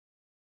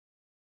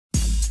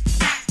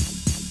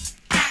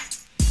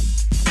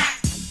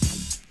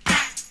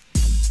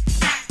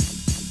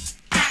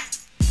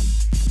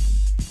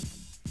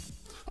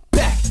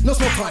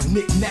time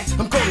knick-knack,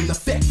 I'm going in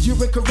effect.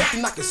 You're incorrect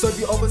and I can serve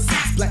you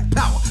overseas. Black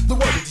power, the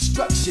word of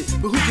destruction.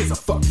 But who gives a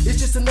fuck? It's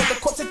just another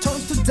corpse that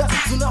turns to dust.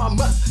 So now I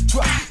must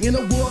trust in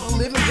a world of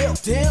living hell.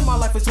 Damn, my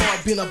life is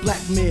hard being a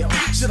black male.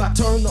 Should I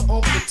turn the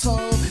Uncle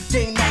Tom,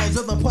 gain knowledge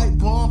of the pipe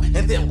bomb,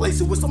 and then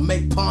lace it with some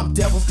napalm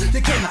devils?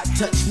 You cannot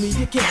touch me,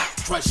 you cannot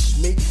crush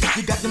me.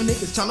 You got them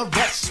niggas trying to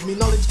rush me.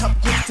 Knowledge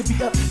complicates to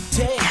be up.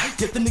 Dang,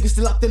 get the niggas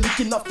still out there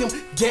leaking off them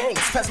gangs.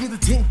 Pass me the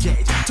 10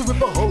 gauge to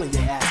rip a hole in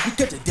your ass.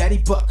 Because your daddy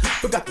buck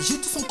forgot to shoot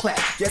you some clap.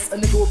 Yes, a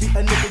nigga will be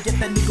a nigga, yet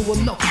that nigga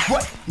will know.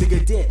 What?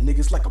 Nigga dead,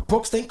 niggas like a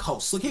broke stink hoe.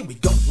 So here we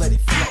go, let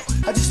it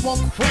flow. I just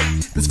won't quit,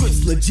 the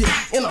script's legit,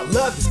 and I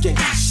love this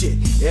gangster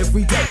shit.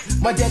 Every day,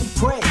 my daddy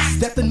prays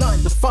that the 9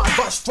 to 5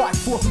 I strive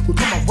for will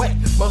come my way.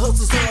 My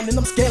hustle's on and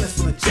I'm scaling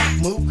for the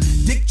jack move.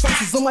 Dick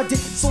traces on my dick,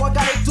 so I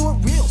gotta do it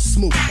real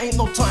smooth. Ain't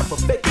no time for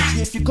faking.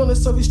 If you're gonna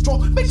serve it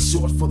strong, make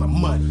sure it's for the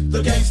money.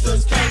 The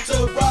gangsters came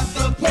to rock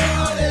the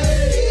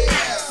party.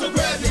 So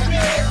grab your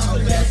beer.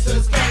 The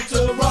gangsters came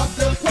to rock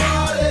the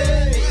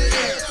party.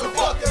 So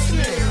fuck the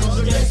shit.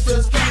 The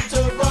gangsters came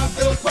to rock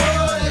the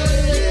party.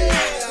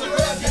 So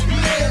grab your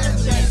beer.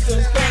 The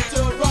gangsters came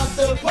to rock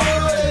the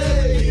party.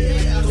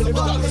 So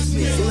fuck the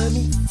shit. So let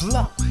me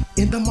flow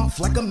in the mouth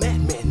like a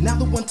madman. Now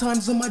the one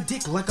time's on my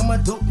dick like I'm a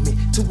dope man.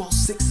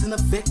 206 in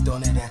effect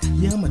on that ass.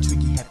 Yeah, I'm a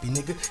tricky happy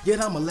nigga,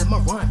 yet I'ma let my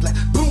rhyme black.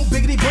 Boom,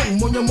 biggity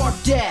boom on your mark,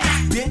 gas,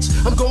 bitch.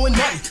 I'm going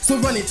nutty, so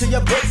run into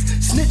your brakes.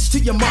 Snitch to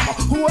your mama,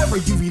 whoever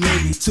you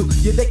related to.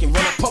 Yeah, they can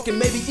run a punk and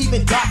maybe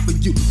even die for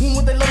you.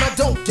 When they learn I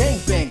don't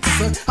gangbang,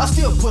 son, I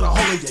still put a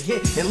hole in your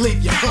head and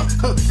leave you,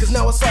 cause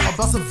now it's all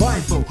about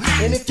survival.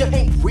 And if you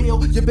ain't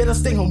real, you better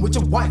stay home with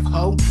your wife,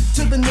 ho.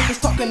 To the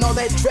niggas talking all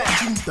that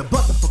trash, you need to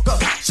butt the fuck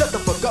up, shut the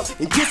fuck up,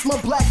 and kiss my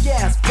black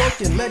ass,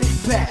 punk, and let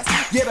it pass.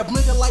 Yet a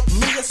nigga like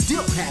me I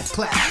still has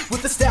class,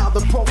 with the style,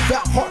 the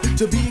profile, heart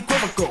to be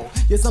equivocal.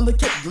 Yes, I'm the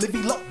kid,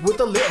 living low with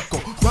the lyrical.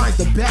 Rhymes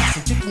the bass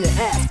and kicking your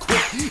ass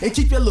quick, and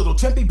keep your little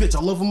trampy bitch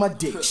all over my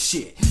dick.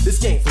 Shit, this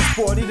game for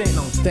sport, it ain't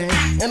no thing.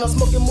 And I'm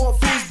smoking more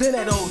fools than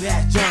that old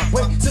ass John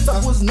Wayne. Since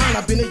I was 9,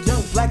 I've been a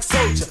young black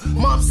soldier.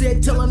 Mom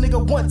said tell a nigga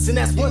once, and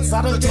that's once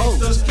I done told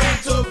you. The gangsters came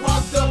to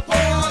rock the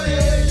party.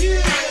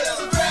 Yeah,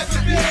 so grab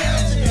your beer.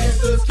 The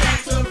gangsters came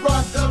to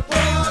rock the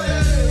party.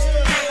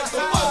 So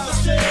fuck the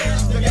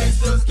shit. The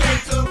gangsters came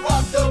to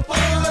rock the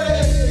party.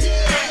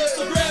 Yeah,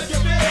 so grab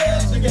your beer.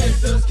 The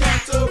gangsters came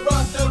to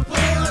rock the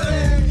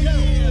party.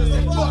 Yeah,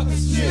 so fuck the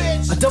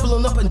shit. I'm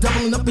doubling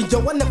up and yo,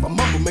 I never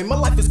mumble, man. My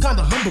life is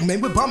kinda humble,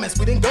 man. With bomb ass,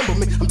 we didn't gumble,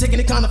 man. I'm taking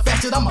it kinda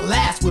fast, yet I'ma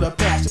last with a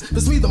passion.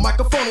 Cause me the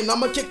microphone and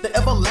I'ma kick the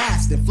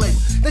everlasting flavor.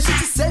 That shit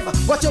you savor,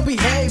 watch your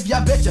behavior, I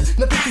betcha.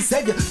 Nothing can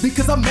save you,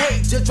 because I'm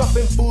major.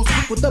 Dropping fools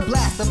quick with the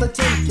blast of the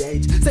 10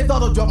 gauge. Saved all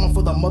the drama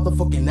for the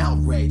motherfucking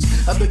outrage.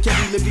 I've been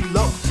carefully living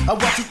low, I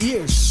watch your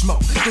ears smoke.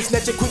 Then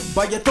snatch it quick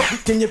by your throat.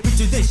 Can you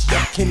picture this, yo?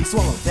 Can you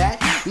swallow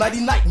that? Nighty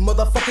night,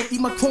 motherfucker,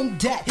 eat my chrome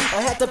gat.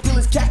 I had to peel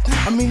his cat,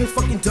 I mean his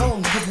fucking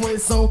dome. Cause when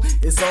it's on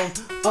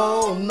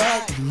all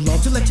night long.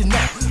 To let you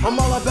know, I'm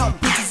all about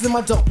bitches in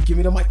my dope. Give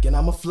me the mic and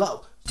I'ma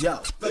flow, yo.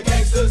 The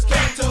gangsters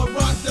came to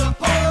rock the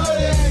party.